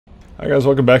Hi guys,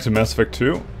 welcome back to Mass Effect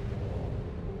 2.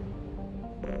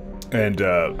 And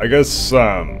I guess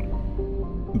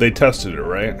they tested it,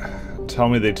 right? Tell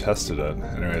me they tested it.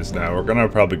 Anyways, now we're gonna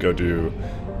probably go do...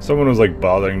 Someone was like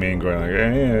bothering me and going like,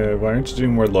 hey, why aren't you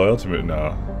doing more loyalty missions?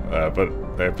 No. But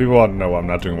if people want to know why I'm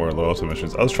not doing more loyalty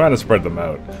missions, I was trying to spread them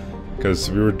out.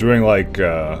 Because we were doing like,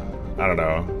 I don't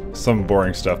know, some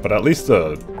boring stuff, but at least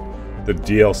the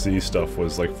DLC stuff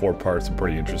was like 4 parts and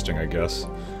pretty interesting, I guess.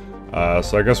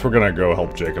 So I guess we're gonna go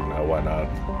help Jacob now, why not?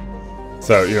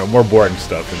 So, you know, more boring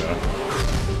stuff, you know.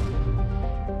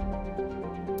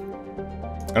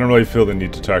 I don't really feel the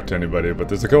need to talk to anybody, but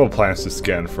there's a couple plans to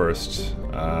scan first.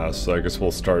 So I guess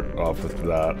we'll start off with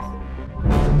that.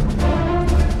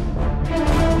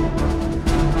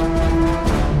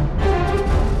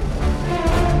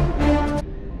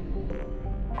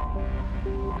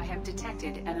 I have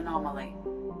detected an anomaly.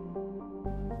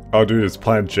 Oh dude, it's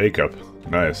Planet Jacob.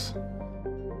 Nice.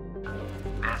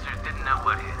 Bastards didn't know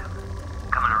what hit him.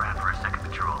 Coming around for a second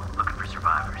patrol, looking for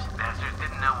survivors. Bastards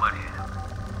didn't know what hit him.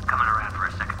 Coming around for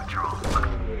a second patrol,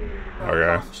 looking...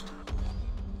 Okay.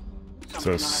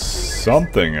 So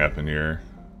something happened here.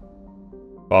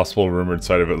 Possible rumored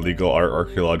site of illegal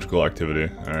archaeological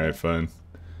activity. Alright, fine.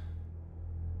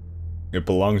 It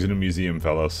belongs in a museum,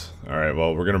 fellas. Alright,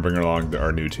 well, we're gonna bring along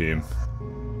our new team.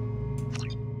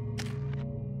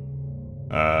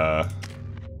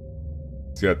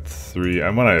 It's got 3. I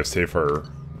want to save her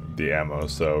the ammo,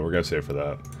 so we're gonna save for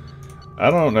that. I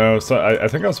don't know. So I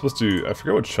think I'm supposed to. I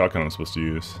forget what shotgun I'm supposed to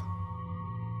use.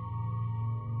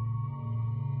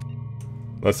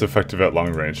 Less effective at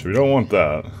long range. We don't want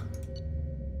that.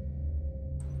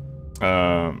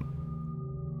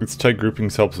 Its tight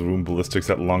groupings helps wound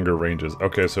ballistics at longer ranges.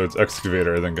 Okay, so it's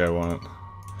excavator. I think I want.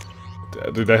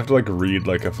 Did I have to like read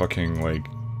like a fucking like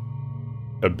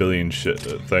a billion shit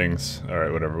things? All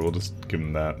right, whatever. We'll just give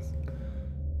them that.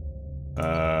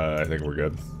 I think we're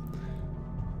good.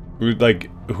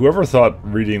 Like, whoever thought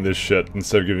reading this shit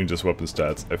instead of giving just weapon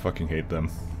stats, I fucking hate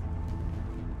them.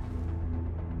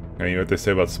 And you know what they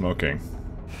say about smoking?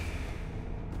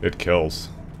 It kills.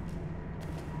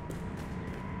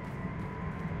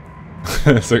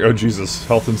 It's like, oh Jesus,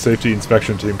 health and safety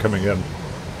inspection team coming in.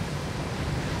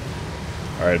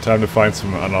 Alright, time to find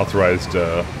some unauthorized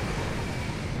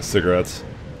cigarettes.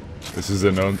 This is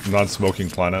a non-smoking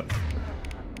planet.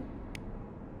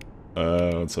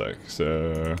 One sec,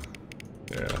 so...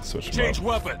 yeah, switch them Change up.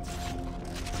 weapons.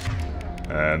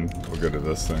 And we'll go to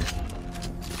this thing.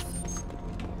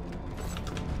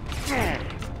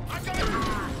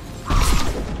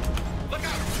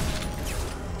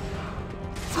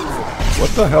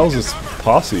 What the hell is this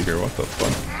posse here? What the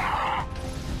fuck?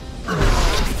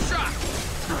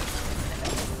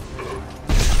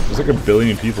 There's like a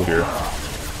billion people here.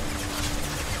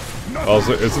 Oh,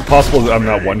 is it possible that I'm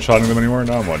not one-shotting them anymore?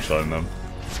 No, I'm one-shotting them.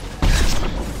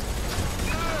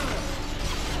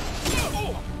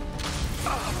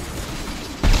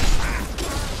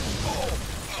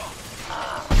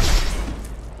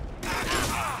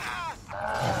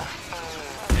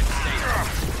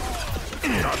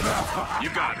 You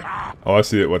got it. Oh, I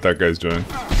see what that guy's doing.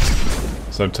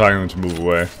 So I'm telling them to move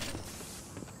away.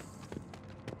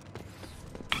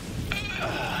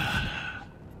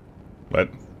 What?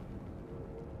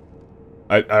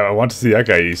 I want to see that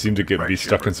guy. He seemed to be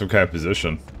stuck in some kind of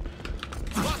position.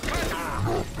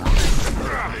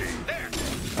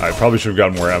 I probably should have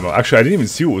gotten more ammo. Actually, I didn't even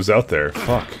see what was out there.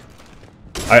 Fuck.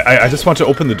 I just want to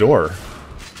open the door.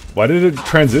 Why did it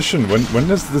transition? When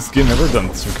has this game ever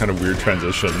done some kind of weird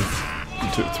transition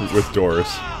with doors?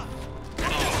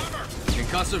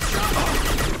 Concussive shot.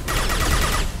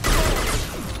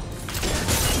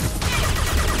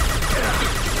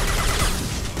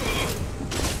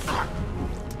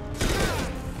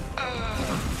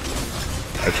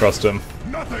 I trust him.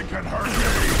 Nothing can hurt me.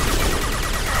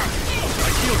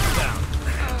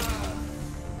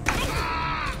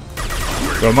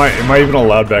 So am I even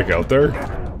allowed back out there?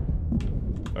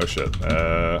 Oh shit.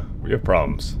 We have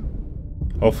problems.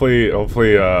 Hopefully,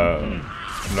 I'm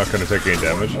not gonna take any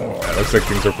damage. Yeah, looks like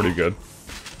things are pretty good.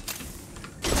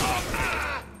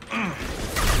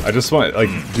 I just want, like,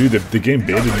 dude, the game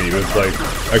baited me with, like,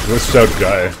 a glitched out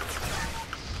guy.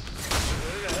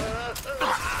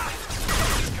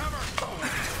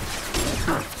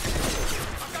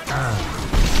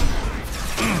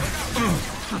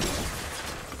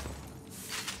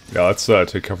 Yeah, let's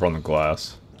take cover on the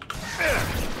glass.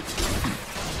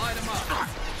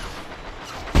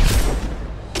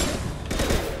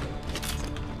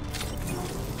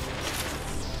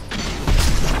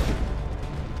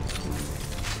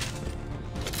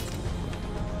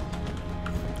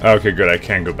 Okay, good. I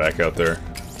can go back out there.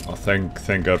 Oh,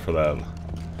 thank God for that.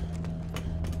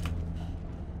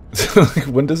 Like,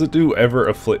 when does it do ever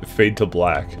a fade to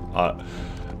black?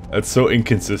 That's so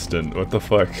inconsistent. What the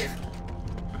fuck?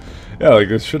 Yeah, like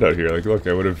there's shit out here. Like, look,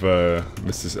 I would have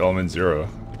missed this element 0,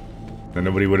 and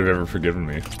nobody would have ever forgiven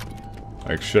me.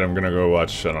 Like, shit, I'm gonna go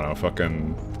watch. I don't know,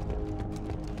 fucking.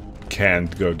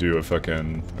 Can't go do a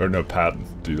fucking, or no, Pat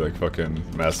do like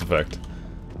fucking Mass Effect.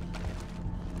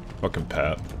 Fucking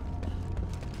Pat.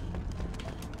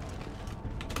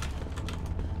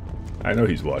 I know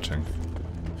he's watching.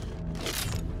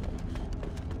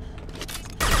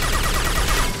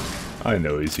 I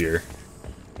know he's here.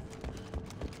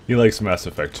 He likes Mass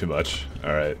Effect too much.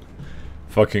 Alright.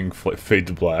 Fucking fade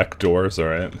to black doors,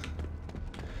 alright.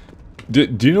 Do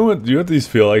you know what these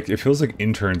feel like? It feels like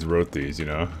interns wrote these, you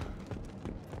know?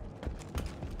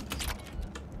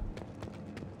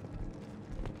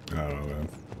 I don't know, man.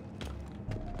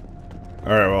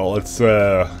 Alright, well, let's,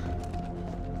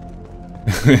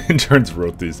 interns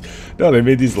wrote these. No, they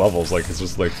made these levels, like, it's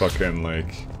just, like, fucking,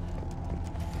 like...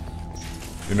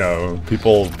 You know,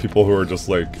 people who are just,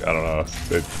 like, I don't know,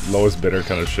 the lowest bidder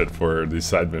kind of shit for these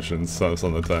side missions some of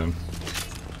the time.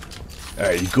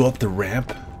 Alright, you go up the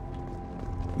ramp,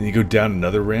 then you go down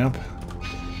another ramp,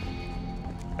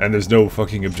 and there's no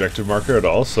fucking objective marker at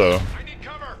all, so...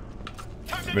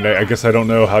 I mean, I guess I don't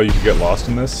know how you could get lost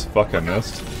in this. Fuck, I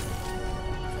missed.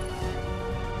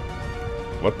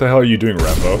 What the hell are you doing,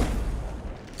 Rambo?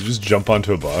 You just jump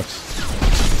onto a box?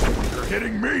 You're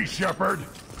hitting me, Shepard.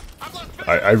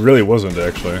 I really wasn't,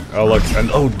 actually. Oh, look, and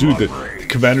oh, dude, the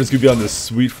commander's gonna be on this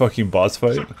sweet fucking boss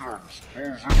fight.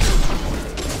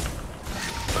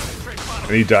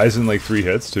 And he dies in like 3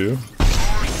 hits, too.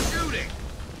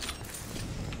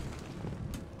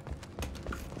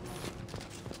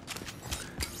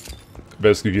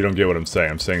 Basically, if you don't get what I'm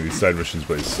saying these side missions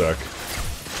really suck.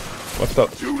 What the?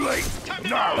 Too late.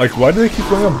 No. Like, why do they keep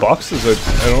going on boxes? I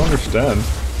don't understand.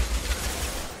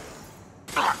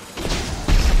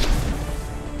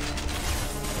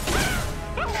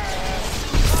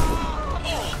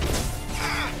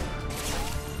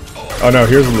 Oh no,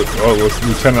 here's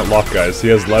Lieutenant Locke, guys. He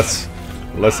has less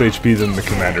HP than the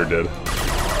commander did.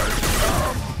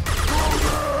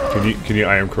 Can you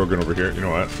I am Krogan over here? You know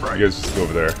what? You guys just go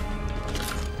over there.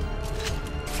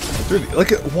 Dude,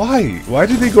 look at why? Why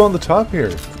did they go on the top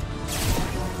here?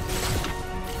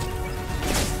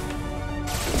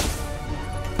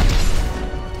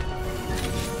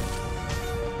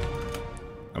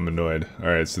 I'm annoyed.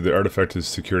 Alright, so the artifact is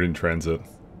secured in transit.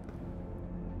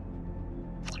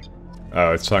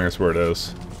 Oh, it's telling us where it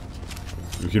is.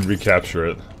 We can recapture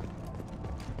it.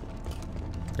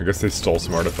 I guess they stole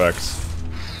some artifacts.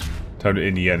 Time to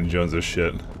Indiana Jones this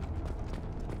shit.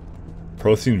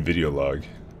 Prothean video log.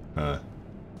 Huh.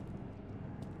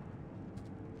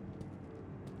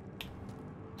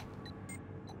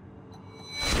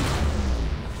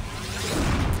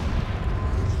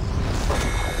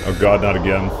 Oh god, not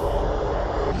again.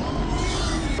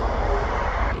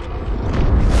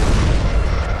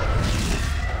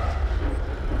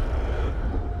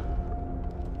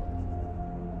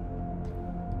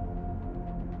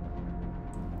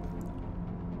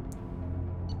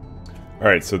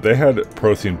 Alright, so they had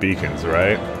Prothean beacons,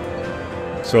 right?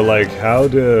 So, like, how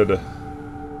did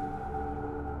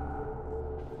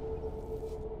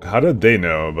they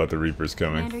know about the Reapers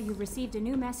coming? Commander, you received a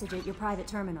new message at your private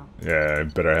terminal. Yeah, I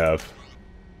bet I have.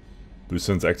 Blue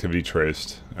Sun's activity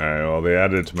traced. Alright, well, they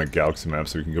added it to my galaxy map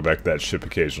so we can go back to that ship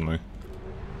occasionally.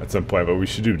 At some point, but we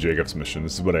should do Jacob's mission.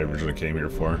 This is what I originally came here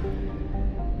for.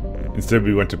 Instead,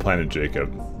 we went to Planet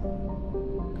Jacob.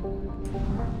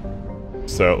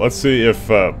 So, let's see if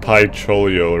Pi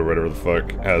Cholio, or whatever the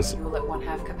fuck, has Fuel at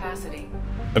 1/2 capacity.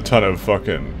 a ton of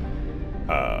fucking...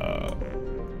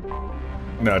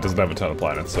 No, it doesn't have a ton of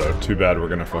planets, so too bad we're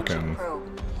gonna fucking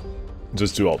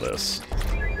just do all this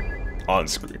on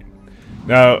screen.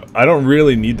 Now, I don't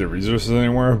really need the resources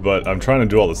anymore, but I'm trying to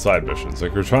do all the side missions.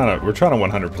 Like, we're trying to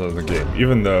 100% the game,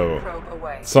 even though Probe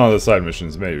away. some of the side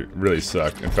missions may really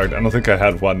suck. In fact, I don't think I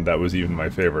had one that was even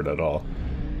my favorite at all.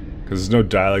 Because there's no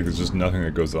dialogue, there's just nothing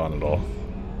that goes on at all.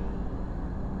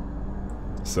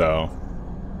 So,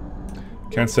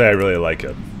 can't say I really like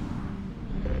it.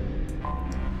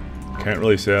 Can't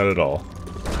really say that at all.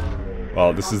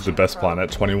 Well, this is the best planet,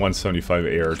 2175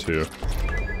 AR2.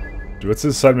 Dude, what's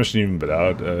this side mission even been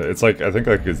out? It's like, I think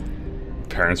like his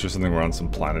parents or something were on some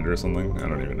planet or something. I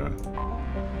don't even know.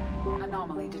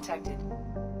 Anomaly detected.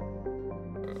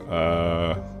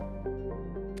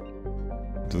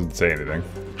 Doesn't say anything.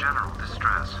 General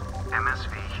distress.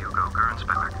 MSV Hugo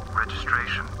Gernsback.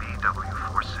 Registration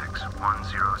BW4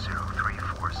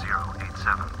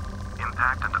 46-100-340-87.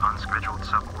 Impact and unscheduled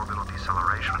suborbital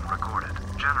deceleration recorded.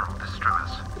 General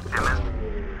distress.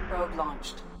 Probe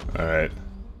launched. Alright.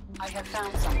 I have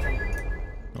found something.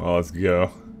 Well, let's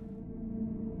go.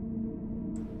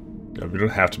 We don't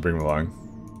have to bring him along.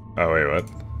 Oh, wait, what?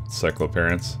 Cycle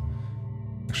appearance.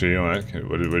 Actually, you know what? Okay,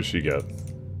 what did she get?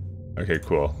 Okay,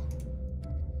 cool.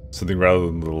 Something rather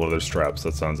than the leather straps.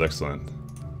 That sounds excellent.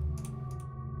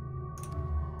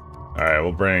 Alright,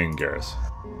 we'll bring Garrus.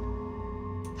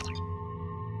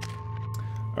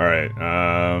 Alright,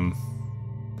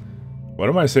 what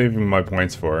am I saving my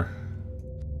points for?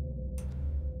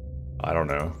 I don't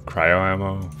know. Cryo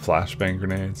ammo? Flashbang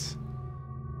grenades?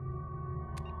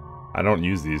 I don't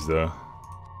use these though.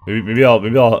 Maybe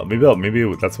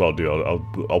that's what I'll do.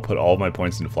 I'll put all my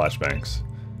points into flashbangs,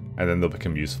 and then they'll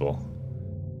become useful.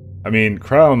 I mean,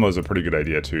 cryo ammo is a pretty good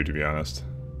idea too, to be honest.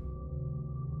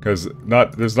 Because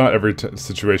there's not every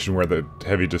situation where the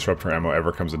heavy disruptor ammo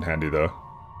ever comes in handy though.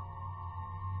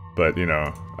 But you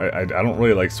know, I don't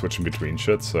really like switching between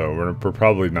shit, so we're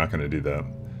probably not going to do that.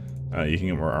 You can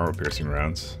get more armor-piercing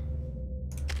rounds.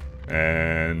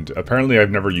 And apparently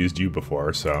I've never used you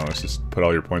before, so let's just put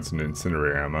all your points into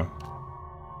incendiary ammo.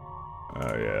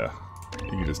 Yeah. You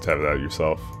can just have that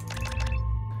yourself.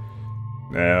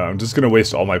 Now, I'm just going to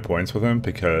waste all my points with him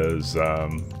because I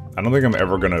don't think I'm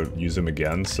ever going to use him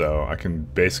again, so I can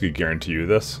basically guarantee you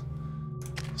this.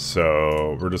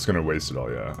 So, we're just going to waste it all,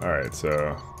 yeah. Alright,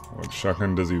 so what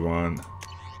shotgun does he want?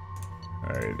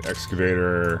 Alright,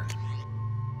 excavator.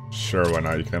 Sure, why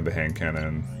not? You can have the hand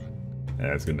cannon.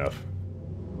 Yeah, that's good enough.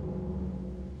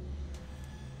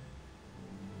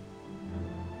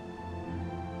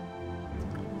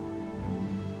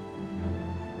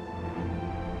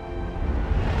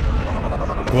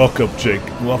 Welcome, Jake.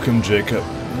 Welcome, Jacob.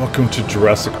 Welcome to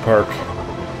Jurassic Park.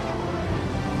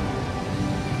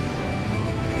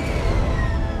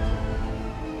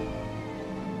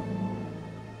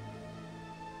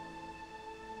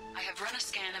 I have run a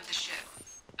scan of the ship.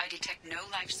 I detect no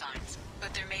life signs,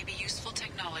 but there may be useful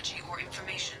technology or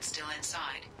information still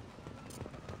inside.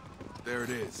 There it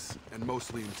is, and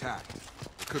mostly intact.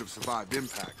 It could have survived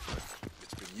impact, but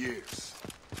it's been years.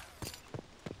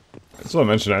 That's what I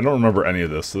mentioned. I don't remember any of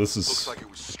this, so this is... Looks like it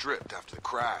was stripped after the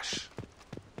crash.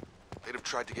 They'd have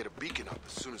tried to get a beacon up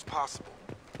as soon as possible.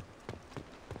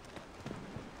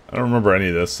 I don't remember any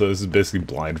of this, so this is basically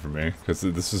blind for me. Because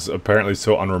this is apparently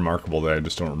so unremarkable that I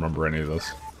just don't remember any of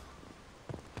this.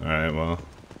 Alright, well...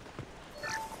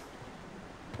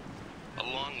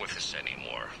 Along with this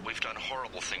anymore. We've done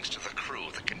horrible things to the crew.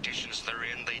 The conditions they're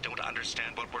in, they don't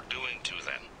understand what we're doing to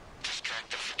them. Distract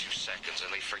them for 2 seconds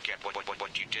and they forget what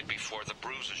you did before the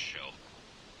bruises show.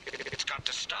 It's got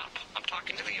to stop. I'm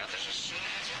talking to the others as soon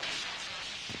as...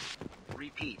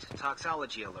 Repeat,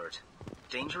 toxology alert.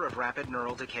 Danger of rapid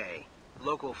neural decay.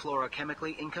 Local flora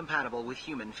chemically incompatible with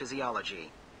human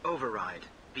physiology. Override.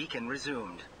 Beacon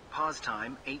resumed. Pause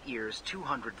time, 8 years,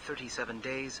 237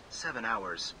 days, 7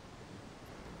 hours.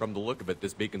 From the look of it,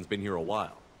 this beacon's been here a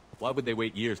while. Why would they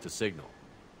wait years to signal?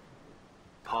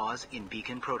 Pause in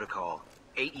beacon protocol.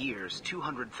 8 years,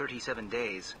 237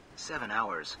 days, 7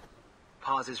 hours.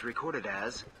 Pause is recorded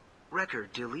as...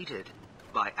 Record deleted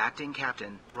by Acting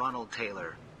Captain Ronald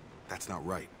Taylor. That's not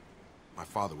right. My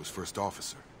father was first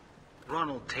officer.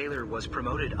 Ronald Taylor was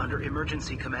promoted under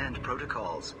emergency command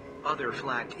protocols. Other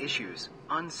flagged issues: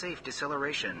 unsafe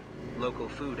deceleration, local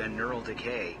food and neural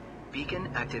decay, beacon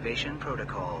activation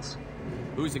protocols.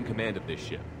 Who's in command of this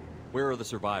ship? Where are the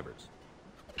survivors?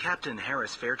 Captain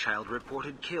Harris Fairchild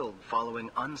reported killed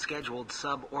following unscheduled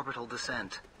suborbital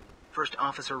descent. First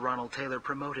Officer Ronald Taylor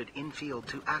promoted in-field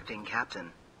to acting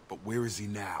captain. But where is he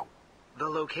now? The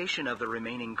location of the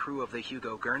remaining crew of the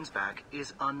Hugo Gernsback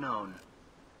is unknown.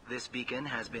 This beacon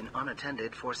has been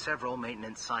unattended for several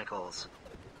maintenance cycles.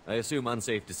 I assume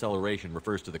unsafe deceleration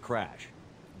refers to the crash.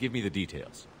 Give me the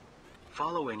details.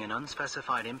 Following an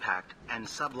unspecified impact and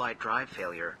sublight drive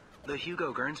failure, the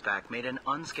Hugo Gernsback made an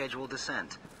unscheduled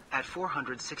descent at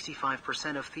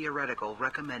 465% of theoretical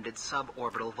recommended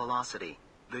suborbital velocity.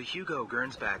 The Hugo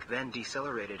Gernsback then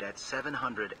decelerated at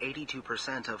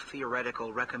 782% of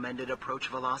theoretical recommended approach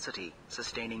velocity,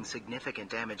 sustaining significant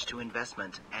damage to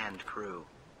investment and crew.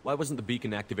 Why wasn't the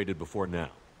beacon activated before now?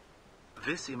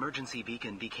 This emergency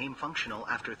beacon became functional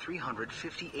after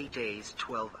 358 days,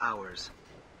 12 hours.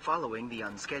 Following the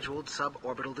unscheduled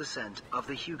suborbital descent of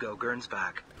the Hugo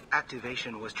Gernsback,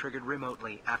 activation was triggered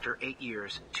remotely after 8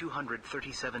 years,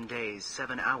 237 days,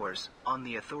 7 hours, on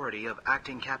the authority of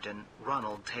Acting Captain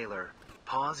Ronald Taylor.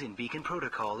 Pause in beacon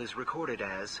protocol is recorded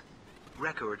as...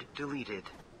 Record deleted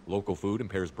Local food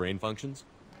impairs brain functions?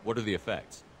 What are the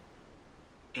effects?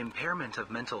 Impairment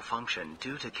of mental function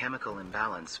due to chemical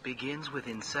imbalance begins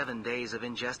within 7 days of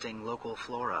ingesting local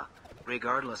flora,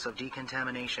 regardless of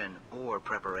decontamination or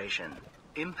preparation.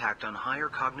 Impact on higher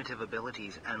cognitive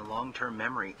abilities and long-term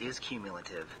memory is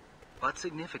cumulative, but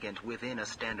significant within a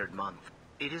standard month.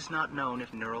 It is not known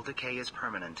if neural decay is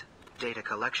permanent. Data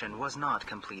collection was not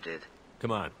completed.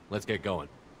 Come on, let's get going.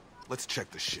 Let's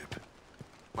check the ship.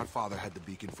 My father had the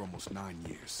beacon for almost 9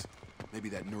 years. Maybe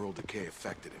that neural decay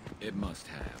affected him. It must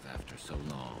have after so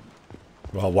long.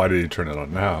 Well, why did he turn it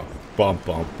on now? Bum,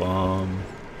 bum, bum.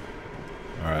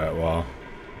 Alright, well.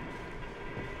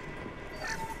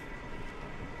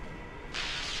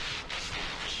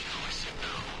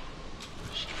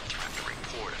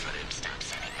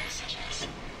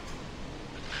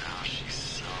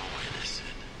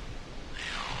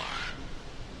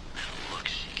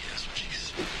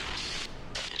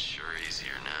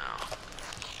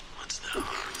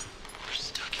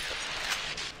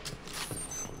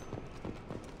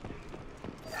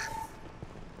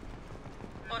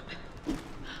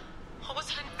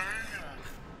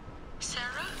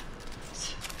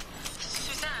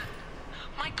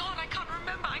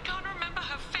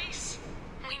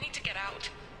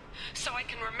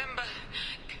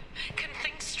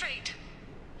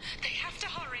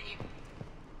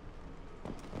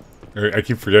 I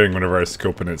keep forgetting whenever I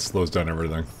scope and it slows down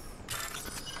everything.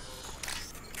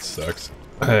 It sucks.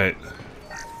 Alright.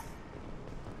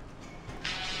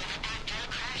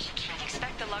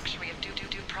 Expect the luxury of due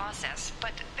process,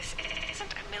 but this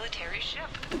isn't a military ship.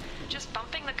 Just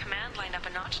bumping the command line up a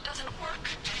notch doesn't work.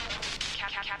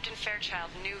 Captain Fairchild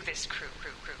knew this crew.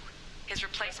 His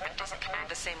replacement doesn't command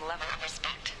the same level of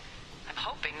respect. I'm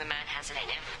hoping the man has it in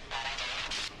him.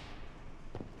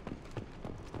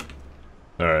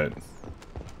 Alright.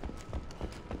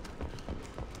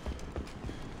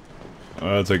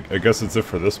 It's like, I guess it's it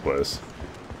for this place.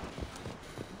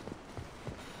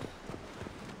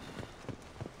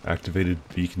 Activated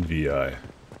beacon VI.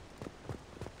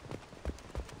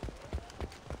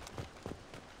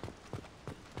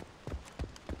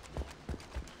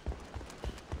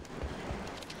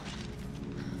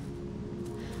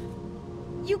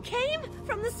 You came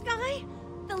from the sky?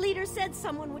 The leader said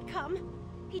someone would come.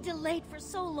 He delayed for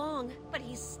so long, but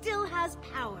he still has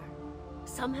power.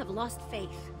 Some have lost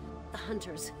faith. The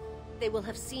Hunters. They will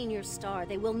have seen your star.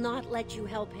 They will not let you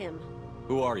help him.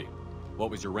 Who are you? What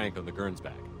was your rank on the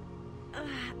Gernsback?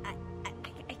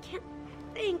 I can't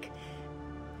think.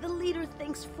 The leader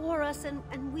thinks for us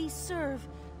and we serve.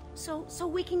 So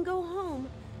we can go home.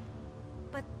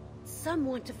 But some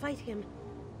want to fight him.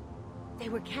 They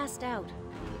were cast out.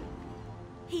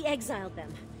 He exiled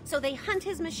them. So they hunt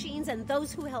his machines and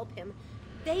those who help him.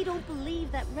 They don't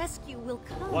believe that rescue will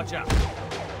come. Watch out!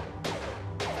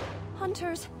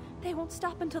 Hunters, they won't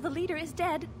stop until the leader is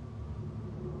dead.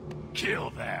 Kill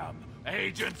them!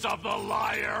 Agents of the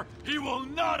liar! He will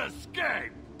not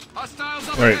escape! Hostiles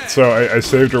up Right, ahead. so I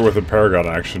saved her with a Paragon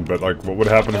action, but like, what would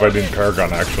happen if I didn't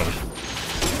Paragon action?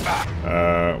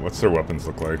 What's their weapons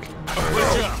look like?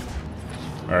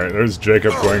 Alright, there's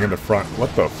Jacob going in the front.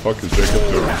 What the fuck is Jacob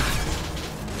doing?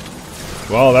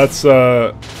 Well, that's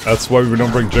why we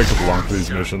don't bring Jacob along for these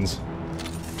missions.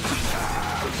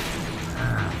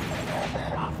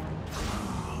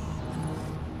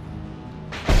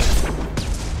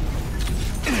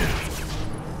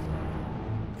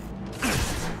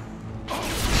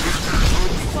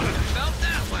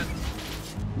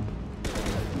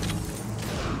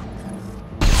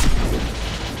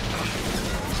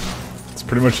 It's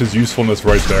pretty much his usefulness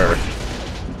right there.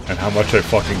 And how much I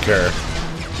fucking care.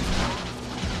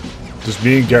 Just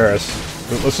me and Garrus.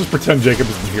 Let's just pretend Jacob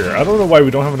isn't here. I don't know why we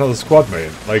don't have another squad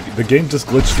mate. Like, the game just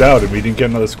glitched out and we didn't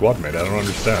get another squad mate. I don't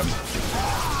understand.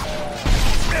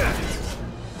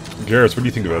 Garrus, what do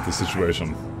you think about this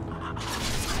situation?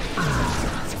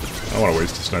 I don't want to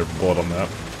waste a sniper bullet on that.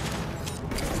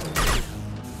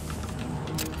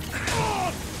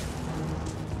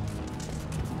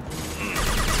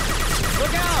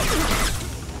 Look out!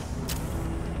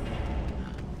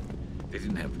 They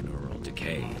didn't have neural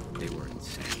decay. They were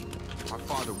insane. My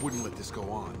father wouldn't let this go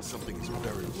on. Something is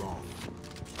very wrong.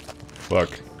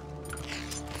 Fuck.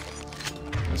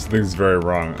 This thing's very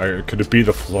wrong. Could it be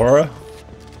the flora?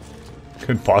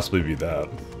 Couldn't possibly be that.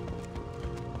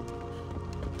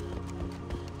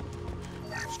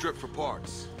 Strip for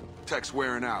parts. Tech's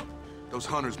wearing out. Those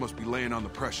hunters must be laying on the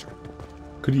pressure.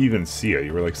 Could you even see it?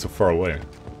 You were like so far away.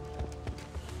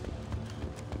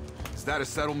 Is that a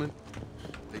settlement?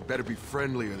 They better be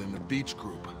friendlier than the beach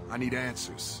group. I need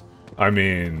answers. I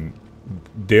mean,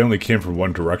 they only came from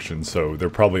one direction, so they're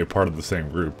probably a part of the same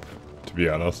group, to be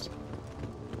honest.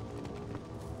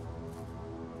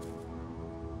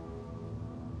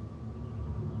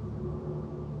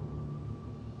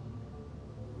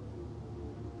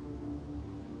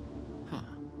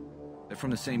 They're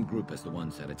from the same group as the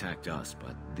ones that attacked us,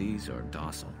 but these are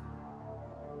docile.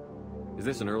 Is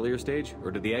this an earlier stage,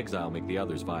 or did the exile make the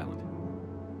others violent?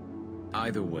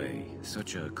 Either way,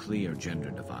 such a clear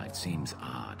gender divide seems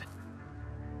odd.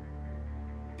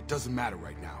 It doesn't matter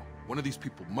right now. One of these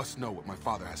people must know what my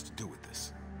father has to do with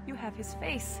this. You have his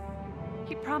face.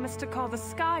 He promised to call the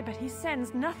sky, but he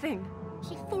sends nothing.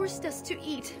 He forced us to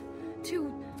eat,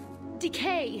 to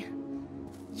decay.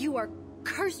 You are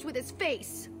cursed with his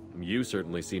face. You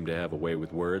certainly seem to have a way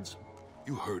with words.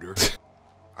 You heard her.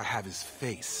 I have his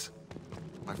face.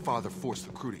 My father forced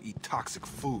the crew to eat toxic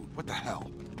food. What the hell?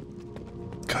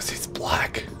 'Cause he's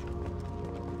black.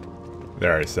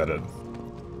 There, I said it.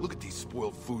 Look at these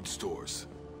spoiled food stores.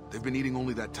 They've been eating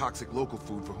only that toxic local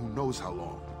food for who knows how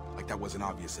long. Like that wasn't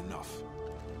obvious enough.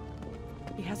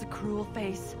 He has a cruel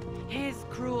face. His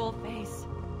cruel face.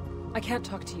 I can't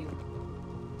talk to you.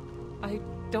 I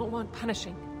don't want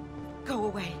punishing. Go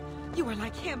away. You are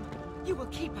like him. You will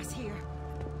keep us here.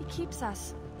 He keeps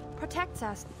us. Protects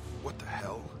us. What the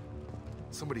hell?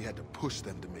 Somebody had to push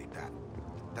them to make that.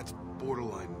 That's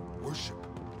borderline worship.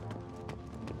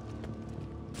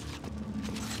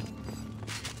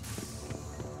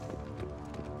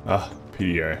 Ah,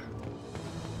 PDA.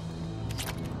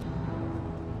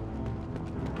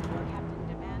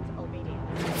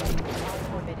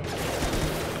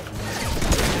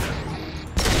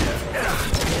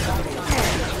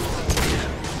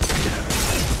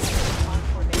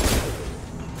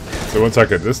 So 1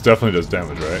 second, this definitely does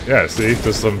damage, right? Yeah, see,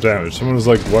 does some damage. Someone was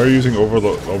like, why are you using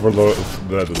overload,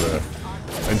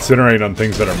 incinerating on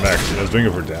things that are mechs? And I was doing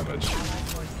it for damage.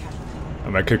 I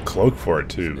mean, I could cloak for it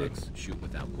too, but... Shoot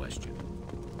without question.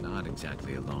 Not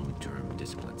exactly a long-term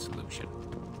discipline solution.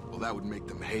 Well, that would make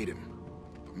them hate him.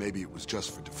 But maybe it was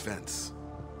just for defense.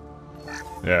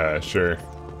 Yeah, sure.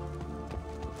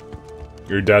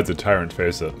 Your dad's a tyrant,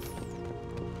 face it.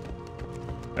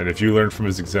 And if you learn from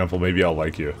his example, maybe I'll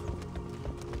like you.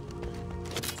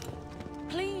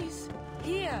 Please,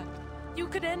 here. You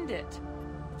could end it.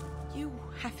 You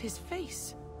have his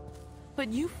face.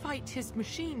 But you fight his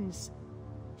machines.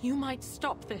 You might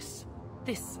stop this.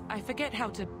 This, I forget how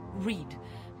to read.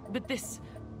 But this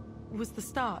was the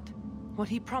start. What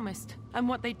he promised, and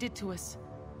what they did to us.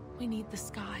 We need the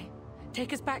sky.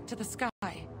 Take us back to the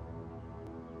sky.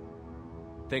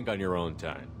 Think on your own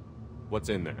time. What's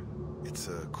in there? It's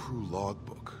a crew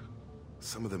logbook.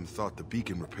 Some of them thought the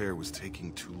beacon repair was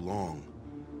taking too long.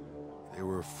 They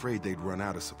were afraid they'd run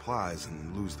out of supplies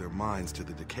and lose their minds to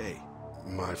the decay.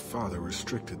 My father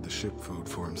restricted the ship food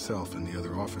for himself and the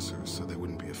other officers so they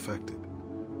wouldn't be affected.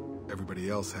 Everybody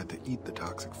else had to eat the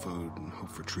toxic food and hope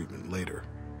for treatment later.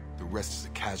 The rest is a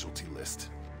casualty list.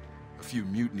 A few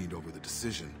mutinied over the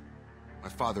decision. My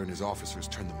father and his officers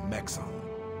turned the mechs on them.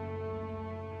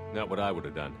 Not what I would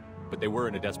have done, but they were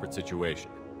in a desperate situation.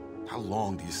 How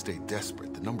long do you stay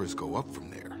desperate? The numbers go up from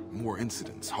there. More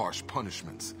incidents, harsh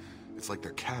punishments. It's like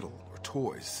they're cattle or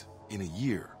toys. In a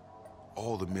year,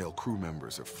 all the male crew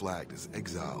members are flagged as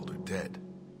exiled or dead.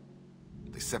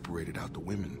 They separated out the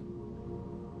women,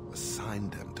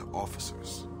 assigned them to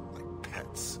officers, like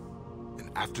pets. And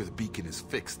after the beacon is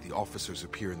fixed, the officers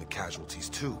appear in the casualties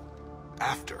too.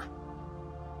 After.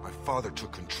 My father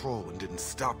took control and didn't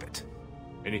stop it.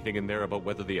 Anything in there about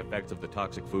whether the effects of the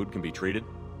toxic food can be treated?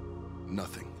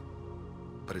 Nothing.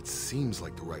 But it seems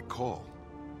like the right call.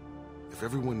 If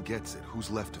everyone gets it,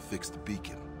 who's left to fix the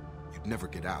beacon? You'd never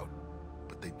get out.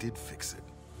 But they did fix it.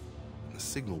 And the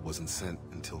signal wasn't sent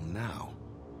until now.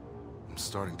 I'm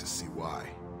starting to see why.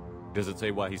 Does it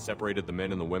say why he separated the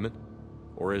men and the women?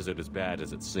 Or is it as bad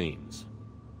as it seems?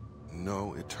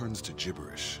 No, it turns to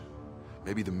gibberish.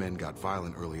 Maybe the men got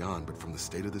violent early on, but from the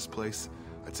state of this place,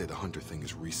 I'd say the Hunter thing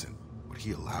is recent. What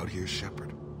he allowed here,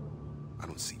 Shepard? I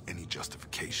don't see any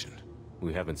justification.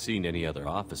 We haven't seen any other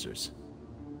officers.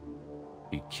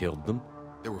 He killed them?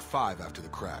 There were 5 after the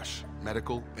crash.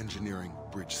 Medical, engineering,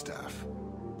 bridge staff.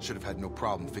 Should have had no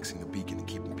problem fixing the beacon and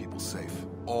keeping people safe.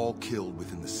 All killed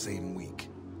within the same week.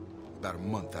 About a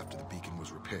month after the beacon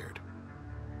was repaired.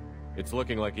 It's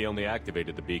looking like he only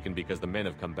activated the beacon because the men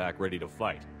have come back ready to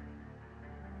fight.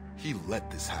 He let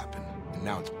this happen, and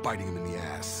now it's biting him in the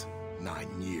ass.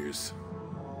 9 years.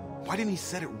 Why didn't he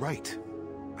set it right?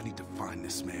 I need to find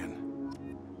this man.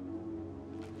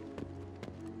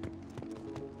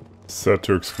 Set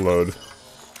to explode.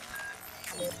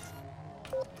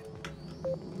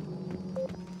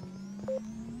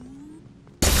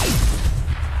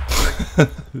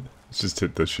 Let's just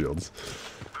hit the shields.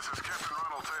 This is Captain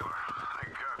Ronald Taylor.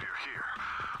 Thank God you're here.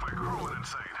 My crew went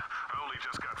insane. I only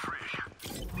just got free.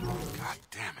 God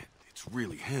damn it. It's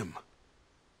really him.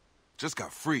 Just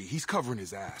got free. He's covering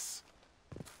his ass.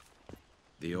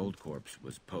 The old corpse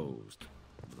was posed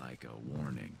like a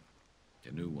warning.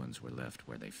 The new ones were left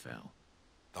where they fell.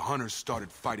 The hunters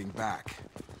started fighting back.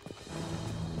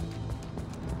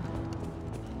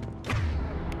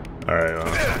 Alright,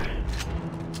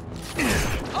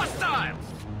 Hostile!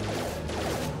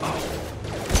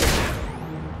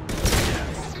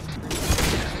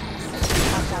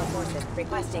 Hostile forces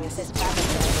requesting assist traffic.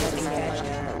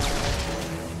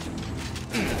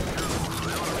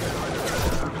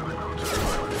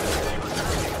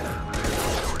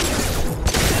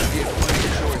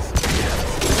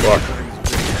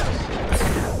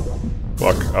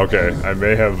 Fuck, okay. I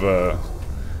may have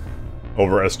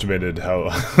overestimated how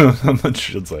much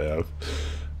shields I have.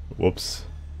 Whoops.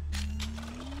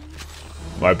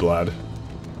 My bad.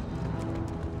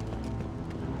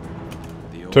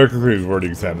 Technically, we've already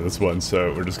examined this one,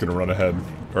 so we're just gonna run ahead.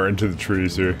 Or into the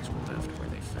trees here.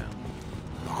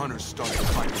 The hunters started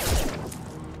fighting.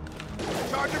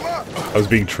 Charge him up! I was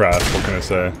being trashed, what can I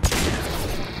say?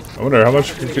 I wonder how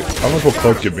much will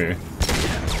Cloak give me?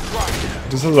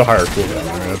 This has a higher cooldown.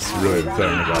 I mean, that's really the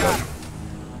thing about it.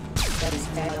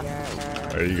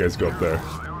 Alright, you guys go up there.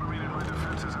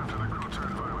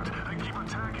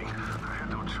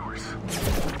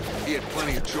 He had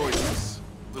plenty of choices.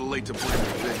 A little late to blame the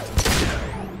victim.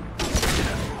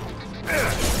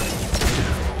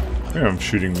 Yeah, I'm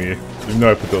shooting me, even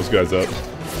though I put those guys up.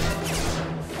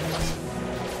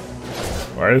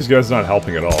 Why are these guys not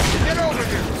helping at all? Get over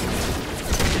here!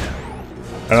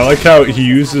 And I like how he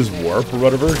uses warp or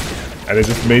whatever, and it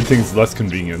just made things less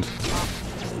convenient.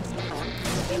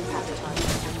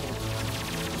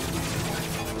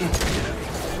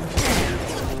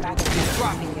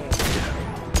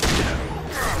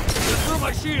 Through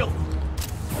my shield!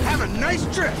 Have a nice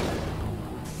trip!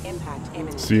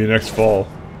 See you next fall.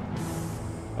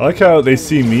 I like how they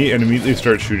see me and immediately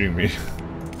start shooting me.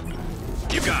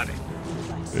 You got it!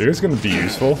 Are you guys gonna be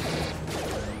useful?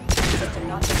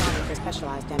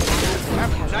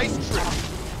 Have a nice trip!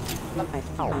 I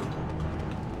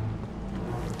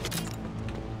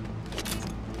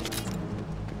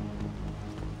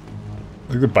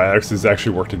think the Bioxes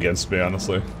actually worked against me,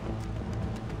 honestly.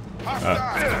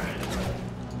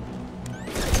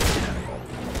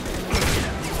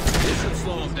 This should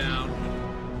slow him down.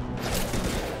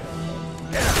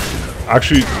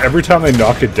 Actually, every time they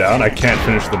knock it down, I can't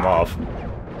finish them off.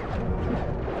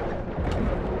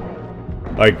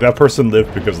 Like, that person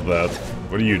lived because of that.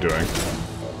 What are you doing?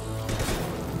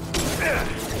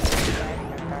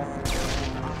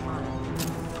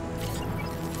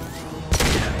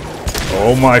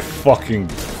 Oh my fucking...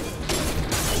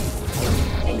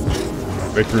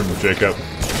 Make room, Jacob.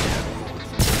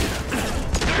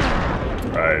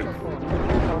 Right.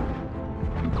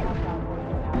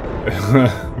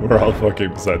 We're all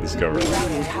fucking beside this cover.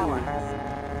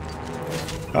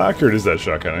 How accurate is that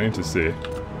shotgun? I need to see.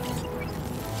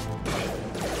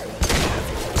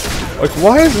 Like,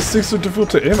 why is this thing so difficult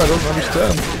to aim? I don't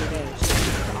understand.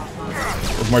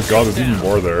 Oh my god, there's even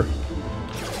more there.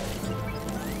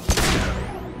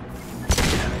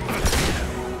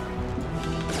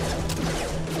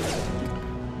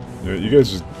 Yeah, you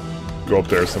guys just go up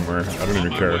there somewhere. I don't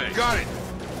even care. Got it!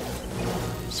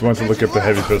 Just want to look at the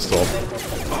heavy pistol.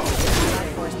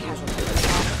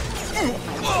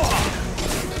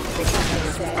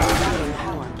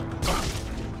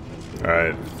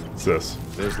 Alright, what's this?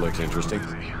 This looks interesting.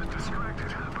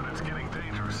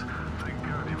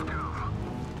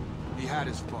 He had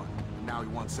his fun, but now he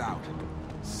wants out.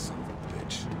 Son of a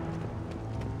bitch.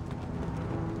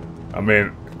 I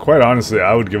mean, quite honestly,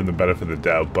 I would give him the benefit of the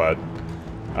doubt, but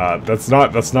that's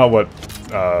not what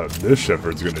this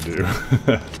Shepherd's gonna do.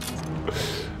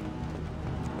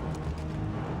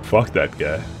 Fuck that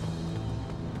guy.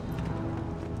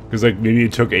 Because, like, maybe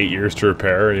it took 8 years to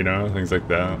repair, you know, things like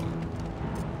that.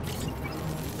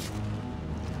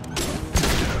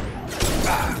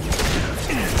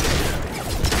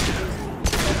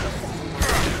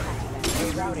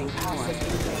 Rerouting power.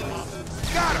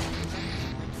 Got him!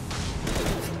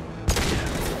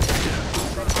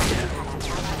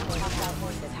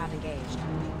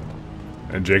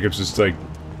 And Jacob's just like...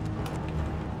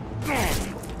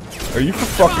 Are you for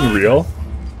fucking real?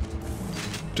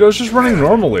 Joe's just running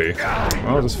normally.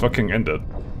 I'll just fucking end it.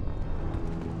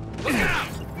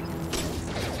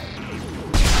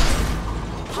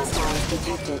 Hostiles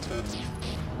detected.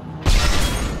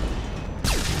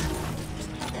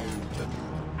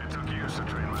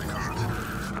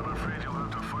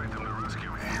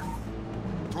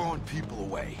 throwing people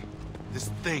away. This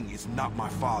thing is not my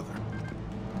father.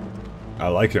 I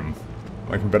like him.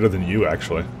 I like him better than you,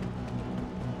 actually.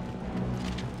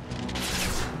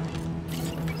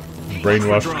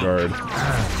 Brainwashed guard.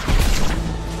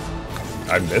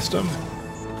 I missed him?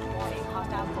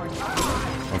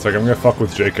 One sec, I'm gonna fuck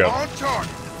with Jacob.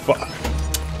 Fuck.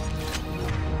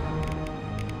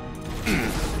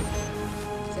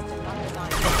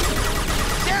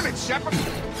 Damn it, Shepard!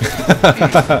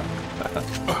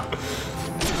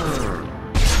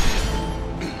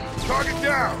 Target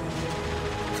down!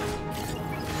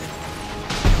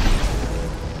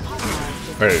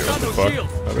 Hey, what the fuck?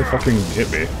 How they fucking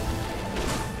hit me?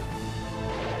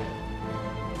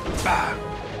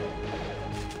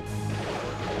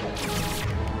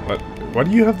 What? Why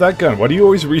do you have that gun? Why do you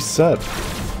always reset?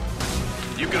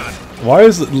 You got it. Why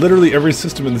is literally every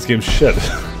system in this game shit?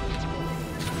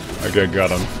 Okay,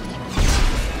 got him.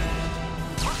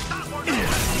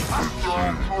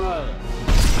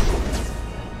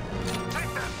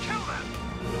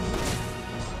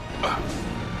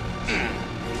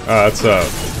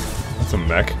 That's a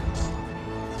mech.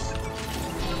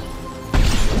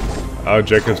 Oh,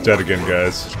 Jacob's dead again,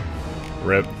 guys.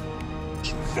 Rip.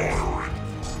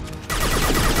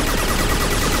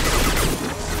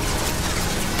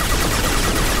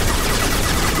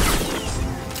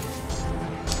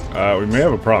 We may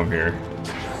have a problem here.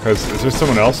 Because is there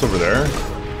someone else over there?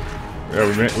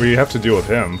 Yeah, we have to deal with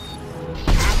him.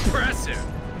 Impressive.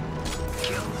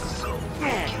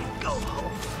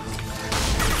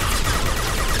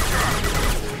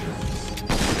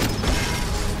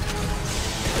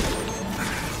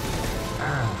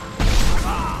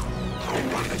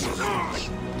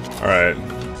 Alright.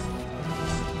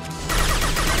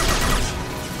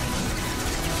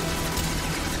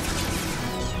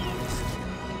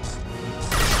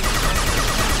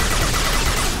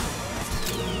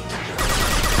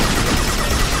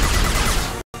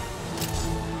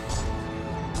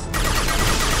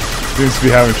 Seems to be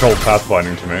having trouble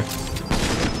pathfinding to me.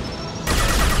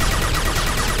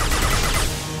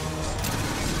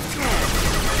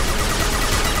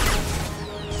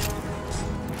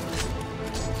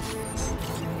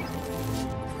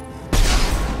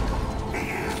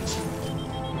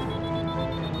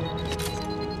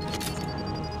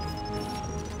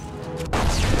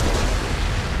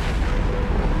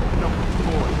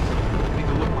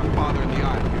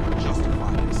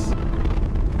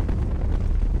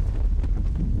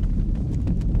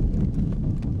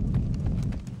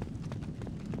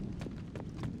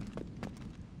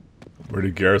 Where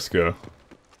did Garrus go?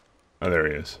 Oh, there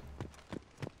he is.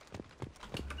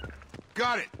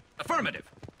 Got it. Affirmative.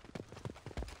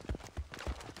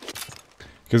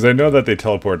 Because I know that they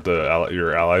teleport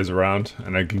your allies around,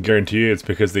 and I can guarantee you it's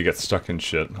because they get stuck in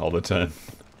shit all the time.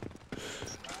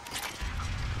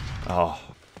 Oh.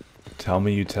 Tell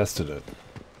me you tested it.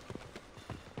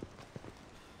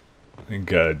 I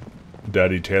think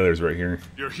Daddy Taylor's right here.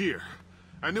 You're here.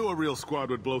 I knew a real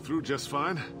squad would blow through just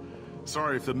fine.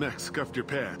 Sorry if the mech scuffed your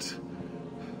pads.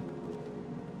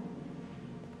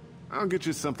 I'll get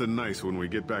you something nice when we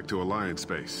get back to Alliance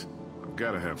space. I've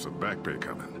gotta have some back pay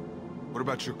coming. What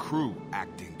about your crew,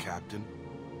 acting captain?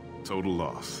 Total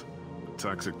loss. The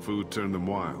toxic food turned them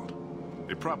wild.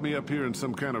 They propped me up here in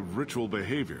some kind of ritual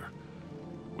behavior.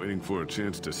 Waiting for a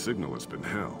chance to signal has been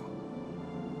hell.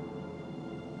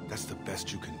 That's the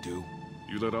best you can do?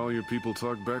 You let all your people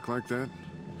talk back like that?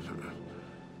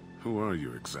 Who are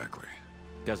you exactly?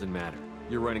 Doesn't matter.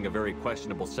 You're running a very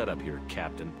questionable setup here,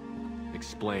 Captain.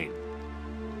 Explain.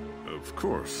 Of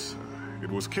course. It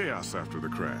was chaos after the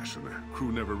crash, and the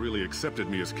crew never really accepted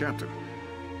me as captain.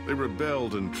 They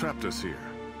rebelled and trapped us here.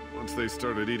 Once they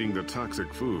started eating the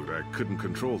toxic food, I couldn't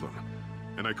control them.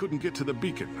 And I couldn't get to the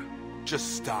beacon.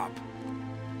 Just stop.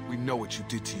 We know what you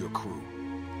did to your crew.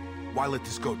 Why let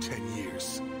this go 10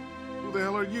 years? Who the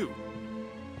hell are you?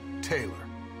 Taylor.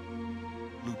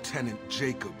 Lieutenant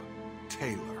Jacob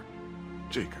Taylor.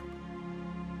 Jacob?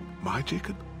 My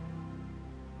Jacob?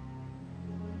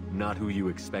 Not who you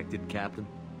expected, Captain?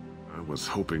 I was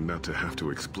hoping not to have to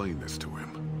explain this to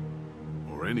him.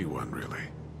 Or anyone, really.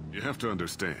 You have to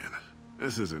understand,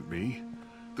 this isn't me.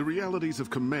 The realities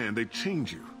of command, they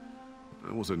change you.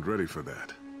 I wasn't ready for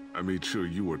that. I made sure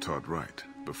you were taught right.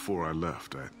 Before I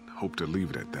left, I hoped to leave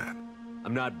it at that.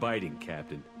 I'm not biting,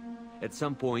 Captain. At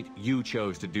some point, you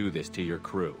chose to do this to your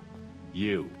crew.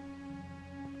 You.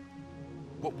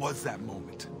 What was that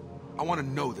moment? I want to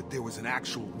know that there was an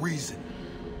actual reason.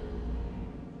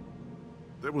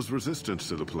 There was resistance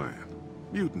to the plan.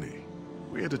 Mutiny.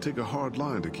 We had to take a hard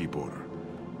line to keep order.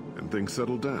 And things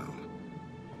settled down.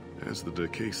 As the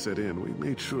decay set in, we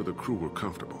made sure the crew were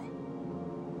comfortable.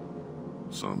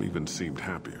 Some even seemed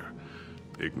happier.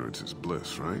 Ignorance is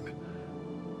bliss, right?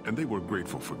 And they were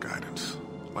grateful for guidance,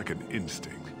 like an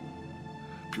instinct.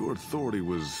 Pure authority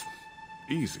was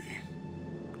easy,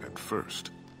 at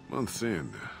first. Months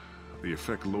in, the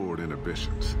effect lowered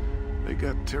inhibitions. They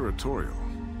got territorial.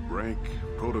 Rank,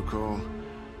 protocol,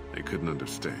 they couldn't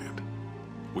understand.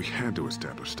 We had to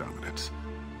establish dominance.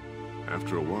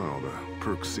 After a while, the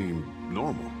perks seemed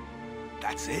normal.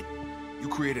 That's it? You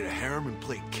created a harem and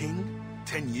played king?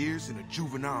 10 years in a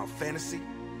juvenile fantasy?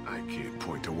 I can't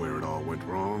point to where it all went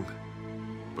wrong.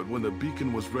 But when the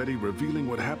beacon was ready, revealing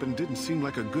what happened didn't seem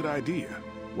like a good idea.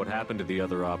 What happened to the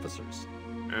other officers?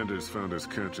 Anders found his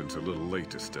conscience a little late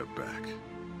to step back.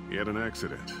 He had an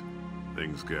accident.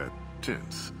 Things got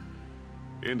tense.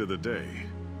 End of the day,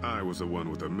 I was the one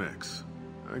with the mechs.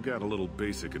 I got a little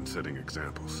basic in setting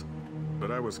examples.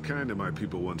 But I was kind to my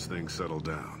people once things settled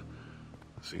down.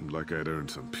 Seemed like I'd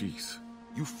earned some peace.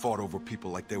 You fought over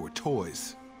people like they were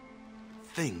toys.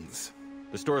 Things.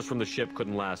 The stores from the ship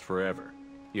couldn't last forever.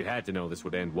 You had to know this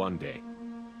would end one day.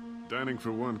 Dining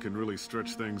for one can really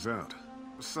stretch things out.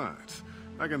 Besides,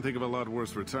 I can think of a lot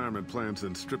worse retirement plans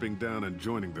than stripping down and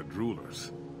joining the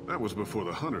Droolers. That was before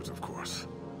the Hunters, of course.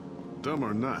 Dumb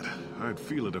or not, I'd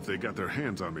feel it if they got their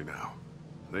hands on me now.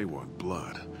 They want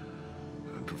blood.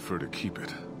 I'd prefer to keep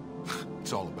it.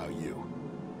 It's all about you.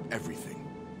 Everything.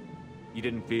 You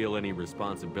didn't feel any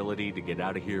responsibility to get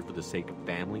out of here for the sake of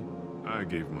family? I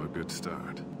gave him a good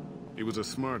start. He was a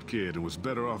smart kid and was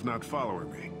better off not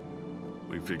following me.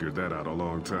 We figured that out a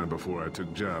long time before I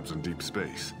took jobs in deep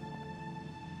space.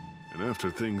 And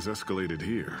after things escalated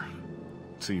here,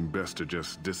 it seemed best to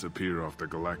just disappear off the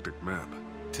galactic map.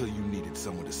 Till you needed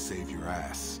someone to save your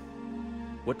ass.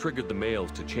 What triggered the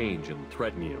males to change and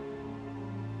threaten you?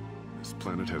 This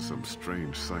planet has some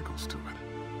strange cycles to it.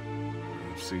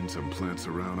 I've seen some plants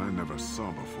around I never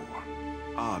saw before.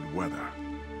 Odd weather.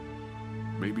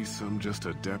 Maybe some just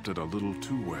adapted a little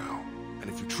too well. And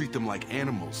if you treat them like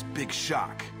animals, big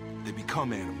shock. They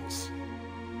become animals.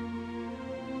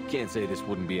 Can't say this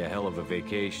wouldn't be a hell of a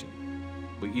vacation.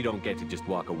 But you don't get to just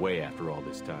walk away after all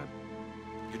this time.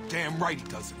 You're damn right he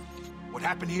doesn't. What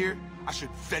happened here, I should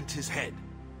vent his head.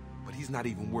 But he's not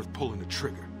even worth pulling the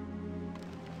trigger.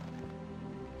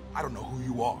 I don't know who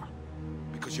you are,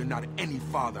 because you're not any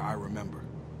father I remember.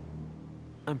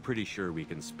 I'm pretty sure we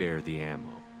can spare the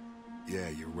ammo. Yeah,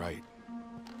 you're right.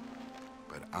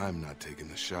 But I'm not taking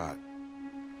the shot.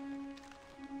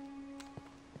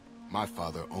 My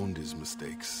father owned his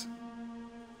mistakes.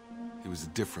 He was a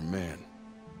different man.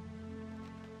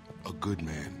 A good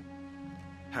man.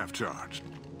 Half-charged.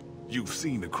 You've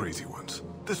seen the crazy ones.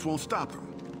 This won't stop them.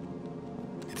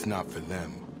 It's not for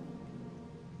them,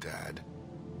 Dad.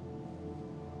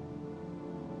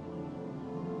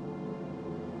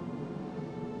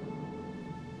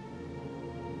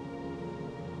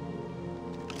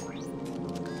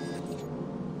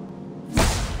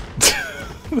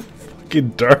 Fucking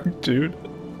dark, dude.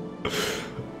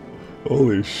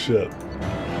 Holy shit.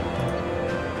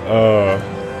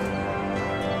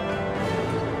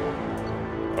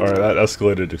 Alright, that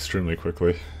escalated extremely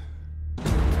quickly.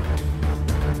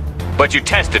 But you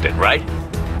tested it, right?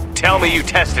 Tell me you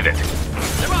tested it.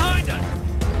 They're behind us!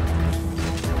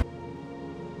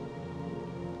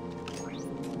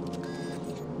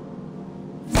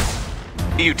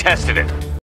 You tested it.